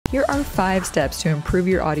Here are 5 steps to improve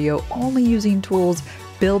your audio only using tools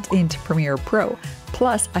built into Premiere Pro.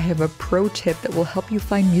 Plus, I have a pro tip that will help you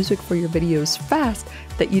find music for your videos fast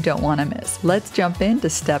that you don't want to miss. Let's jump into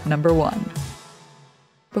step number 1.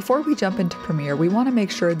 Before we jump into Premiere, we want to make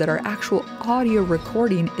sure that our actual audio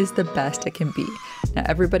recording is the best it can be. Now,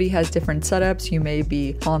 everybody has different setups. You may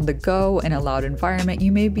be on the go in a loud environment.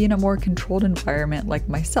 You may be in a more controlled environment like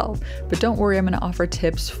myself, but don't worry, I'm going to offer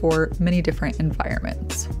tips for many different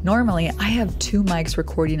environments. Normally, I have 2 mics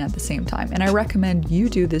recording at the same time, and I recommend you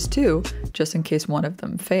do this too, just in case one of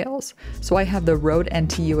them fails. So I have the Rode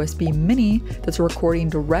NT USB Mini that's recording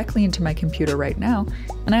directly into my computer right now,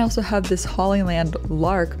 and I also have this Hollyland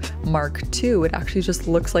Lark Mark II. It actually just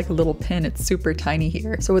looks like a little pin. It's super tiny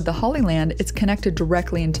here. So with the Hollyland, it's connected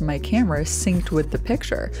directly into my camera, synced with the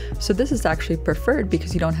picture. So this is actually preferred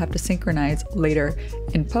because you don't have to synchronize later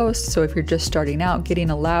in post. So if you're just starting out,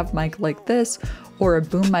 getting a lav mic like this or a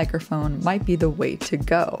boom microphone might be the way to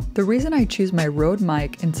go. The reason I choose my Rode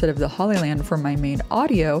mic instead of the Hollyland for my main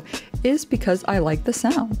audio is because I like the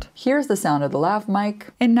sound. Here's the sound of the lav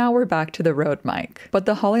mic, and now we're back to the Rode mic. But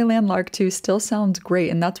the Hollyland Lark II still sounds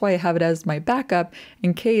great, and that's why I have it as my backup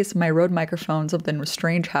in case my Rode microphone, something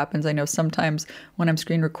strange happens. I know sometimes when I'm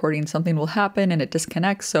screen recording, something will happen and it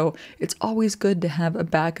disconnects, so it's always good to have a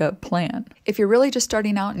backup plan. If you're really just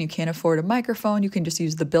starting out and you can't afford a microphone, you can just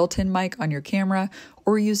use the built-in mic on your camera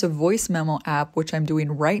or use a voice memo app, which I'm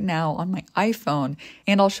doing right now on my iPhone.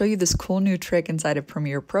 And I'll show you this cool new trick inside of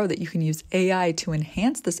Premiere Pro that you can use AI to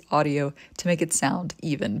enhance this audio to make it sound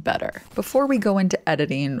even better. Before we go into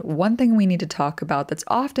editing, one thing we need to talk about that's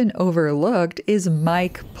often overlooked is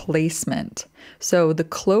mic placement. So the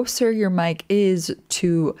closer your mic is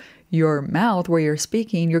to your mouth where you're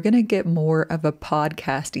speaking, you're going to get more of a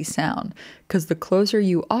podcasty sound because the closer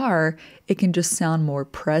you are, it can just sound more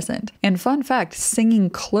present. And fun fact, singing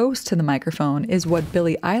close to the microphone is what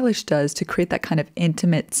Billie Eilish does to create that kind of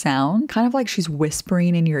intimate sound, kind of like she's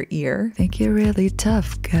whispering in your ear. Think you're really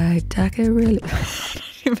tough guy, talk it really...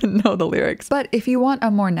 even know the lyrics. But if you want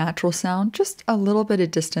a more natural sound, just a little bit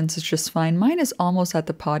of distance is just fine. Mine is almost at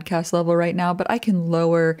the podcast level right now, but I can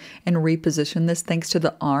lower and reposition this thanks to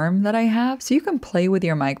the arm that I have. So you can play with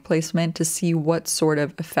your mic placement to see what sort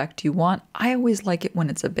of effect you want. I always like it when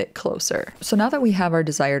it's a bit closer. So now that we have our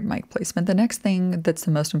desired mic placement, the next thing that's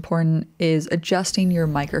the most important is adjusting your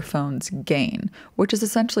microphone's gain, which is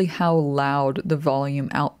essentially how loud the volume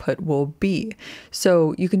output will be.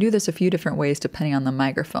 So you can do this a few different ways depending on the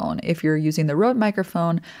microphone. If you're using the Rode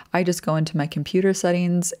microphone, I just go into my computer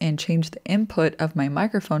settings and change the input of my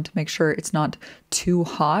microphone to make sure it's not too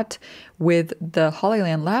hot. With the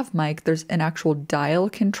Hollyland lav mic, there's an actual dial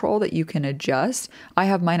control that you can adjust. I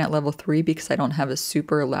have mine at level 3 because I don't have a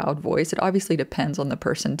super loud voice. It obviously depends on the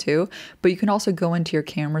person too, but you can also go into your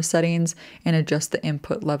camera settings and adjust the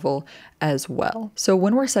input level as well. So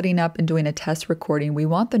when we're setting up and doing a test recording, we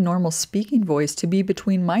want the normal speaking voice to be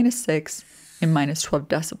between -6 and -12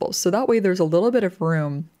 decibels. So that way there's a little bit of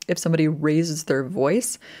room if somebody raises their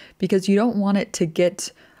voice, because you don't want it to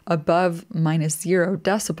get above -0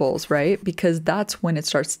 decibels, right? Because that's when it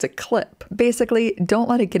starts to clip. Basically, don't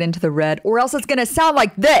let it get into the red or else it's gonna sound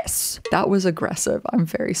like this. That was aggressive. I'm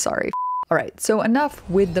very sorry. All right, so enough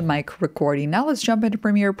with the mic recording. Now let's jump into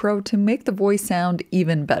Premiere Pro to make the voice sound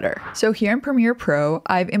even better. So here in Premiere Pro,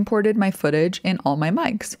 I've imported my footage and all my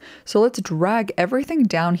mics. So let's drag everything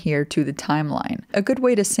down here to the timeline. A good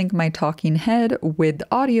way to sync my talking head with the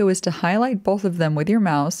audio is to highlight both of them with your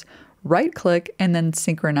mouse, right-click, and then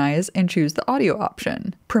synchronize and choose the audio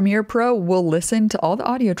option. Premiere Pro will listen to all the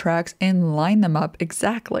audio tracks and line them up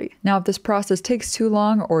exactly. Now, if this process takes too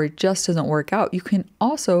long or it just doesn't work out, you can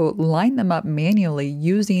also line them up manually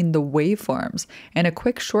using the waveforms. And a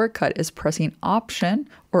quick shortcut is pressing Option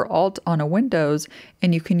or Alt on a Windows,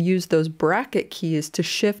 and you can use those bracket keys to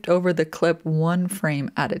shift over the clip 1 frame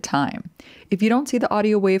at a time. If you don't see the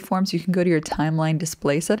audio waveforms, you can go to your timeline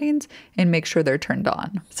display settings and make sure they're turned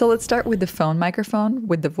on. So let's start with the phone microphone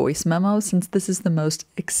with the voice memo, since this is the most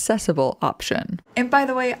accessible option. And by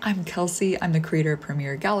the way, I'm Kelsey. I'm the creator of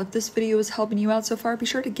Premiere Gal. If this video is helping you out so far, be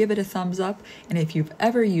sure to give it a thumbs up. And if you've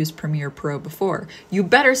ever used Premiere Pro before, you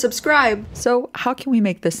better subscribe. So how can we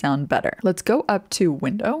make this sound better? Let's go up to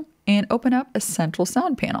Window and open up Essential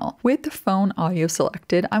Sound Panel. With the phone audio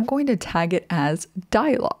selected, I'm going to tag it as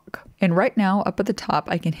Dialogue. And right now, up at the top,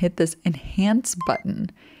 I can hit this Enhance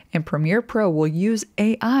button. And Premiere Pro will use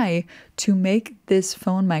AI to make this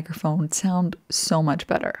phone microphone sound so much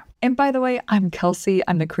better. And by the way, I'm Kelsey.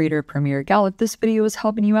 I'm the creator of Premiere Gal. If this video is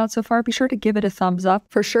helping you out so far, be sure to give it a thumbs up.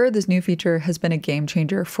 For sure, this new feature has been a game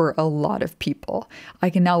changer for a lot of people.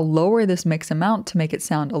 I can now lower this mix amount to make it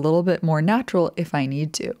sound a little bit more natural if I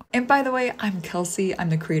need to. And by the way, I'm Kelsey.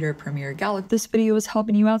 I'm the creator of Premiere Gal. If this video is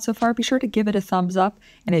helping you out so far, be sure to give it a thumbs up.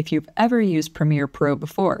 And if you've ever used Premiere Pro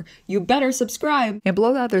before, you better subscribe. And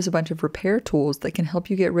below that, there's a bunch of repair tools that can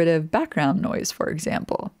help you get rid of background noise, for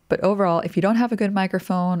example. But overall, if you don't have a good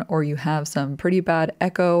microphone or you have some pretty bad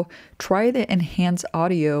echo, try the enhance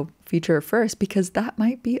audio feature first, because that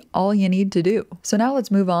might be all you need to do. So now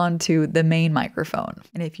let's move on to the main microphone.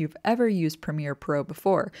 And if you've ever used Premiere Pro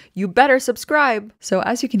before, you better subscribe. So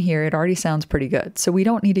as you can hear, it already sounds pretty good. So we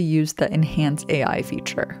don't need to use the enhance AI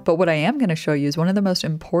feature. But what I am going to show you is one of the most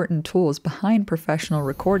important tools behind professional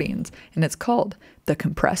recordings, and it's called the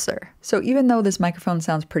compressor. So even though this microphone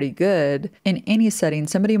sounds pretty good, in any setting,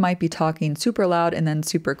 somebody might be talking super loud and then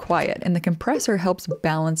super quiet, and the compressor helps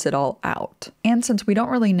balance it all out. And since we don't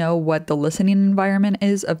really know what the listening environment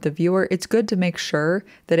is of the viewer, it's good to make sure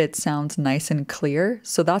that it sounds nice and clear.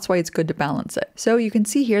 So that's why it's good to balance it. So you can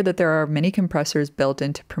see here that there are many compressors built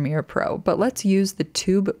into Premiere Pro, but let's use the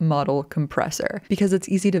tube model compressor because it's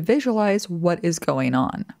easy to visualize what is going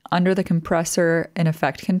on. Under the compressor and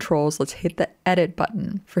effect controls, let's hit the edit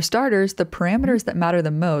button. For starters, the parameters that matter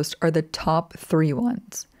the most are the top 3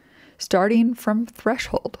 ones, starting from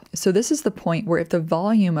threshold. So this is the point where if the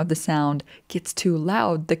volume of the sound gets too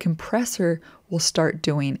loud, the compressor will start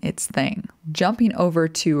doing its thing. Jumping over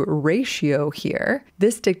to ratio here,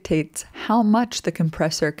 this dictates how much the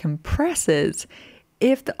compressor compresses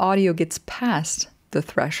if the audio gets past the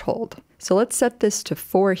threshold. So let's set this to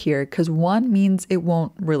 4 here because 1 means it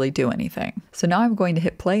won't really do anything. So now I'm going to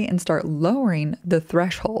hit play and start lowering the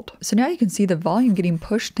threshold. So now you can see the volume getting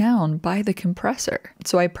pushed down by the compressor.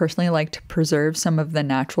 So I personally like to preserve some of the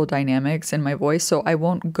natural dynamics in my voice, so I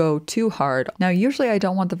won't go too hard. Now, usually I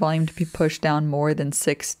don't want the volume to be pushed down more than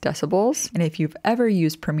 6 decibels. And if you've ever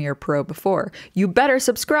used Premiere Pro before, you better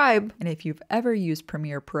subscribe. And if you've ever used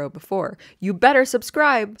Premiere Pro before, you better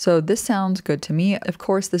subscribe. So this sounds good to me. Of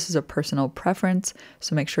course, this is a personal preference,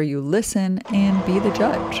 so make sure you listen and be the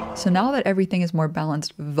judge. So now that everything is more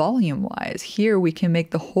balanced volume-wise, here we can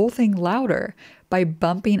make the whole thing louder by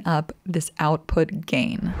bumping up this output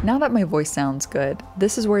gain. Now that my voice sounds good,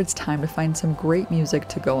 this is where it's time to find some great music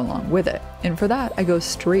to go along with it. And for that, I go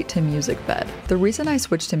straight to MusicBed. The reason I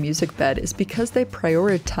switched to MusicBed is because they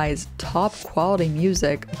prioritize top quality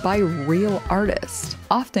music by real artists,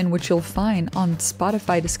 often which you'll find on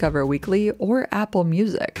Spotify Discover Weekly or Apple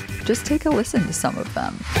Music. Just take a listen to some of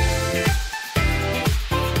them.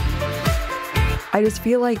 I just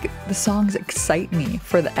feel like the songs excite me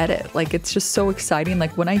for the edit. Like, it's just so exciting.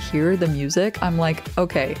 Like, when I hear the music, I'm like,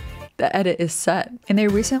 okay, the edit is set. And they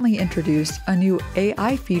recently introduced a new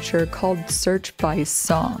AI feature called Search by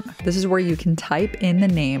Song. This is where you can type in the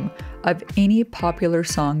name of any popular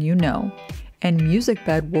song you know, and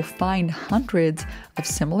MusicBed will find hundreds of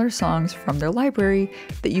similar songs from their library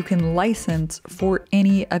that you can license for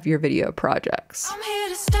any of your video projects. I'm here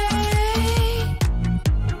to stay.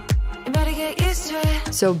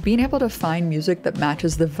 So being able to find music that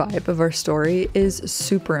matches the vibe of our story is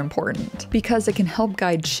super important because it can help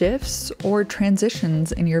guide shifts or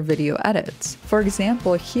transitions in your video edits. For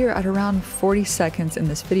example, here at around 40 seconds in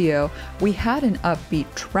this video, we had an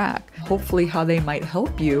upbeat track, hopefully how they might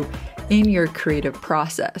help you in your creative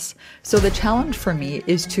process. So the challenge for me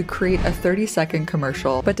is to create a 30-second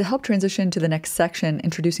commercial, but to help transition to the next section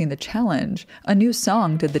introducing the challenge, a new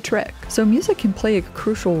song did the trick. So music can play a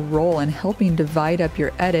crucial role in helping divide up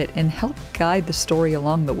your edit and help guide the story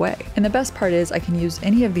along the way. And the best part is I can use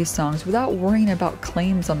any of these songs without worrying about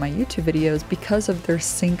claims on my YouTube videos because of their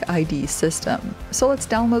sync ID system. So let's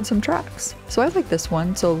download some tracks. So I like this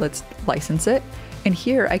one, so let's license it. And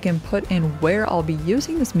here I can put in where I'll be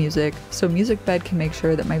using this music so MusicBed can make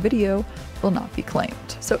sure that my video will not be claimed.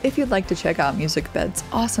 So if you'd like to check out MusicBed's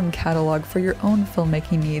awesome catalog for your own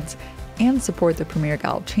filmmaking needs and support the Premiere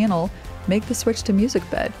Gal channel, make the switch to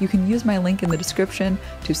MusicBed. You can use my link in the description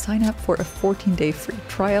to sign up for a 14-day free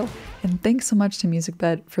trial. And thanks so much to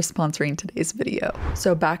MusicBed for sponsoring today's video.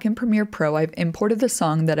 So back in Premiere Pro, I've imported the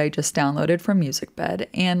song that I just downloaded from MusicBed,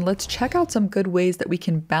 and let's check out some good ways that we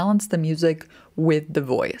can balance the music with the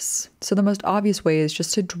voice. So the most obvious way is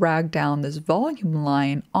just to drag down this volume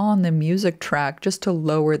line on the music track just to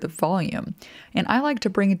lower the volume. And I like to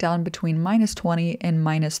bring it down between -20 and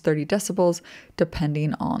 -30 decibels,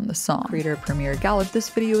 depending on the song. Creator Premiere Gal, if this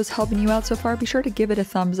video is helping you out so far, be sure to give it a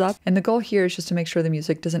thumbs up. And the goal here is just to make sure the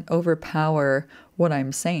music doesn't overpower what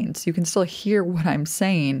I'm saying. So you can still hear what I'm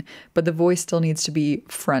saying, but the voice still needs to be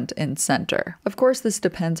front and center. Of course, this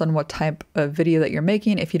depends on what type of video that you're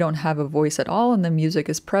making. If you don't have a voice at all and the music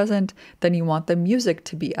is present, then you want the music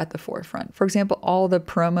to be at the forefront. For example, all the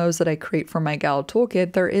promos that I create for my Gal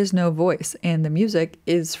Toolkit, there is no voice and the music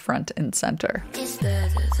is front and center. It's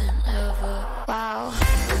better than ever. Wow,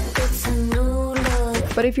 it's a new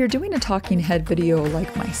look. But if you're doing a talking head video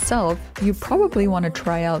like myself, you probably want to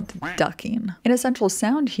try out ducking. In Essential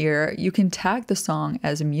Sound here, you can tag the song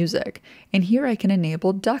as music, and here I can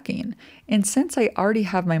enable ducking. And since I already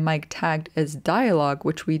have my mic tagged as dialogue,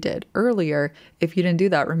 which we did earlier, if you didn't do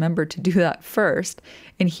that, remember to do that first.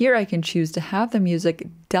 And here I can choose to have the music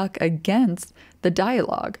duck against the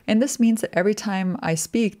dialogue. And this means that every time I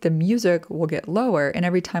speak, the music will get lower, and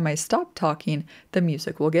every time I stop talking, the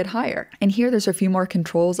music will get higher. And here there's a few more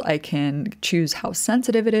controls. I can choose how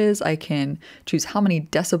sensitive it is. I can choose how many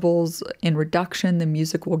decibels in reduction the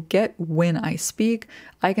music will get when I speak.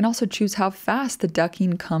 I can also choose how fast the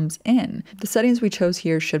ducking comes in. The settings we chose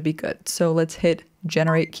here should be good. So let's hit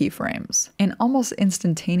generate keyframes. And almost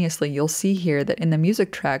instantaneously, you'll see here that in the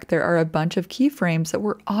music track, there are a bunch of keyframes that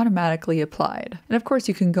were automatically applied. And of course,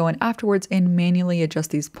 you can go in afterwards and manually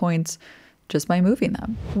adjust these points just by moving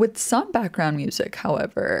them. With some background music,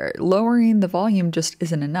 however, lowering the volume just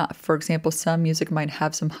isn't enough. For example, some music might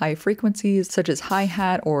have some high frequencies, such as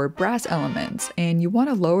hi-hat or brass elements, and you want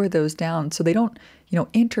to lower those down so they don't,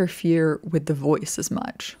 interfere with the voice as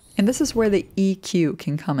much. And this is where the EQ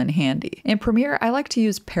can come in handy. In Premiere, I like to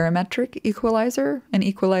use parametric equalizer. An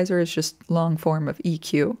equalizer is just long form of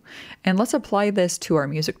EQ. And let's apply this to our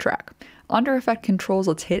music track. Under Effect Controls,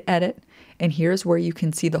 let's hit Edit. And here's where you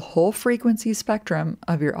can see the whole frequency spectrum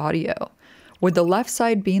of your audio. With the left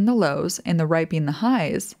side being the lows and the right being the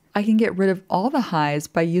highs, I can get rid of all the highs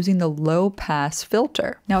by using the low pass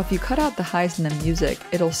filter. Now, if you cut out the highs in the music,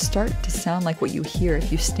 it'll start to sound like what you hear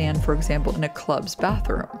if you stand, for example, in a club's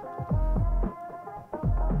bathroom.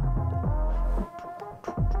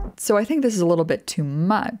 So I think this is a little bit too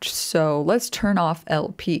much, so let's turn off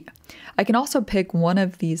LP. I can also pick one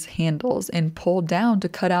of these handles and pull down to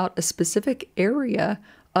cut out a specific area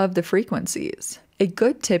of the frequencies. A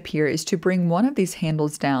good tip here is to bring one of these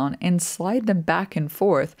handles down and slide them back and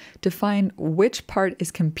forth to find which part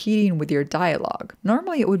is competing with your dialogue.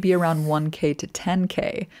 Normally it would be around 1K to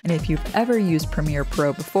 10K, and if you've ever used Premiere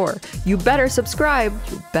Pro before, you better subscribe!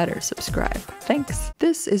 You better subscribe. Thanks.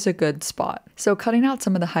 This is a good spot. So cutting out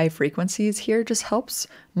some of the high frequencies here just helps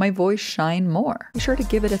my voice shine more. Be sure to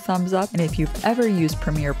give it a thumbs up, and if you've ever used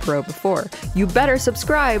Premiere Pro before, you better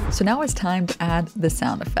subscribe! So now it's time to add the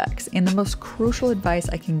sound effects, and the most crucial advice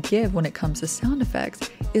I can give when it comes to sound effects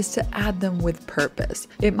is to add them with purpose.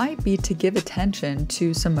 It might be to give attention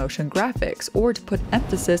to some motion graphics or to put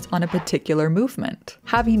emphasis on a particular movement.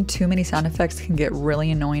 Having too many sound effects can get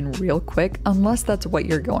really annoying real quick unless that's what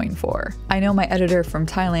you're going for. I know my editor from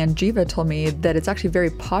Thailand, Jiva, told me that it's actually very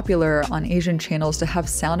popular on Asian channels to have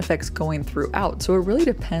sound effects going throughout, so it really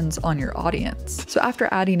depends on your audience. So after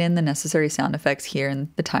adding in the necessary sound effects here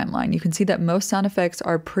in the timeline, you can see that most sound effects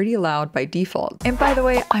are pretty loud by default. And by the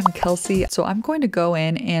way, I'm Kelsey, so I'm going to go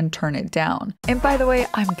in and turn it down. And by the way,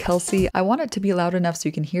 I'm Kelsey. I want it to be loud enough so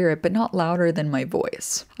you can hear it, but not louder than my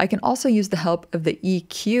voice. I can also use the help of the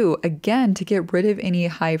EQ again to get rid of any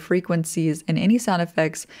high frequencies and any sound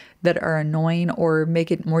effects that are annoying or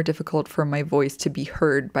make it more difficult for my voice to be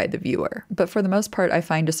heard by the viewer. But for the most part, I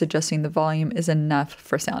find just adjusting the volume is enough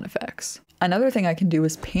for sound effects. Another thing I can do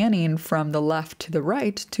is panning from the left to the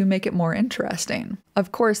right to make it more interesting.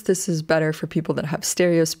 Of course, this is better for people that have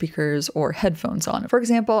stereo speakers or headphones on. For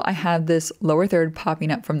example, I have this lower third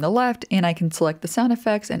popping up from the left, and I can select the sound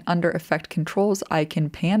effects, and under Effect Controls, I can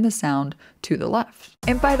pan the sound to the left.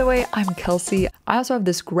 And by the way, I'm Kelsey. I also have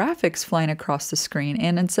this graphics flying across the screen,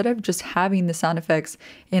 and instead of just having the sound effects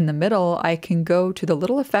in the middle, I can go to the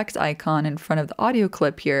little effects icon in front of the audio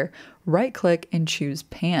clip here, right click and choose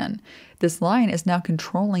pan. This line is now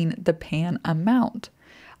controlling the pan amount.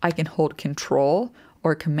 I can hold Control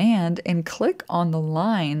or Command and click on the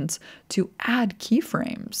lines to add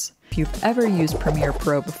keyframes if you've ever used Premiere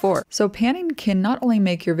Pro before. So panning can not only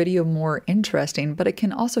make your video more interesting, but it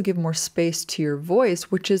can also give more space to your voice,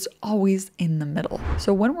 which is always in the middle.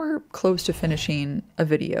 So when we're close to finishing a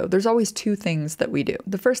video, there's always two things that we do.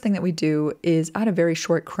 The first thing that we do is add a very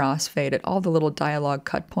short crossfade at all the little dialogue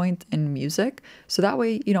cut points in music, so that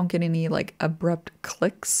way you don't get any like abrupt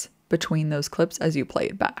clicks between those clips as you play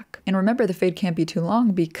it back. And remember, the fade can't be too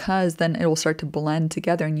long because then it will start to blend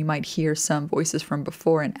together and you might hear some voices from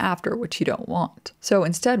before and after, which you don't want. So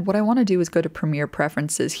instead, what I want to do is go to Premiere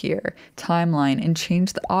Preferences here, Timeline, and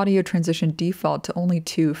change the audio transition default to only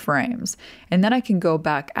 2 frames. And then I can go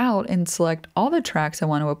back out and select all the tracks I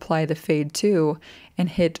want to apply the fade to and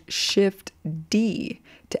hit Shift D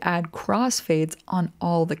to add crossfades on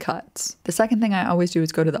all the cuts. The second thing I always do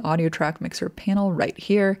is go to the audio track mixer panel right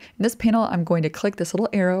here. In this panel, I'm going to click this little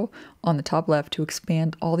arrow on the top left to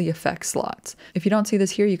expand all the effect slots. If you don't see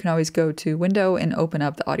this here, you can always go to Window and open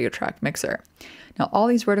up the audio track mixer. Now, all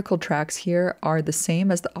these vertical tracks here are the same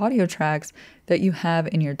as the audio tracks that you have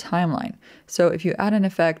in your timeline. So if you add an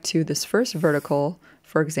effect to this first vertical,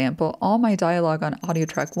 for example, all my dialogue on audio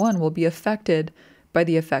track 1 will be affected by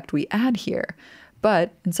the effect we add here.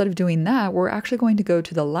 But instead of doing that, we're actually going to go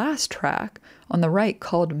to the last track on the right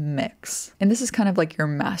called Mix. And this is kind of like your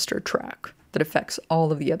master track that affects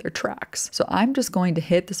all of the other tracks. So I'm just going to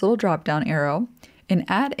hit this little drop down arrow and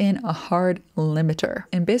add in a hard limiter.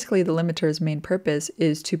 And basically the limiter's main purpose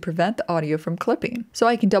is to prevent the audio from clipping. So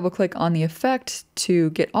I can double click on the effect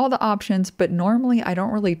to get all the options, but normally I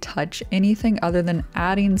don't really touch anything other than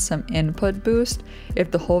adding some input boost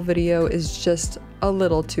if the whole video is just a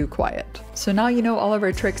little too quiet. So now you know all of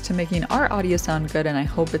our tricks to making our audio sound good, and I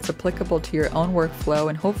hope it's applicable to your own workflow,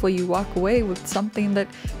 and hopefully you walk away with something that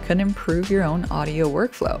can improve your own audio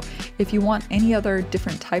workflow. If you want any other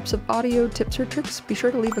different types of audio tips or tricks, be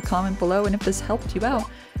sure to leave a comment below, and if this helped you out,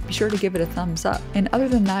 be sure to give it a thumbs up. And other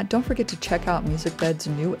than that, don't forget to check out MusicBed's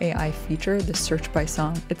new AI feature, the search by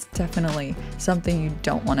song. It's definitely something you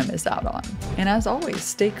don't want to miss out on. And as always,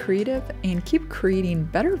 stay creative and keep creating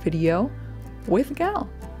better video with Gal.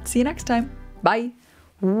 See you next time. Bye.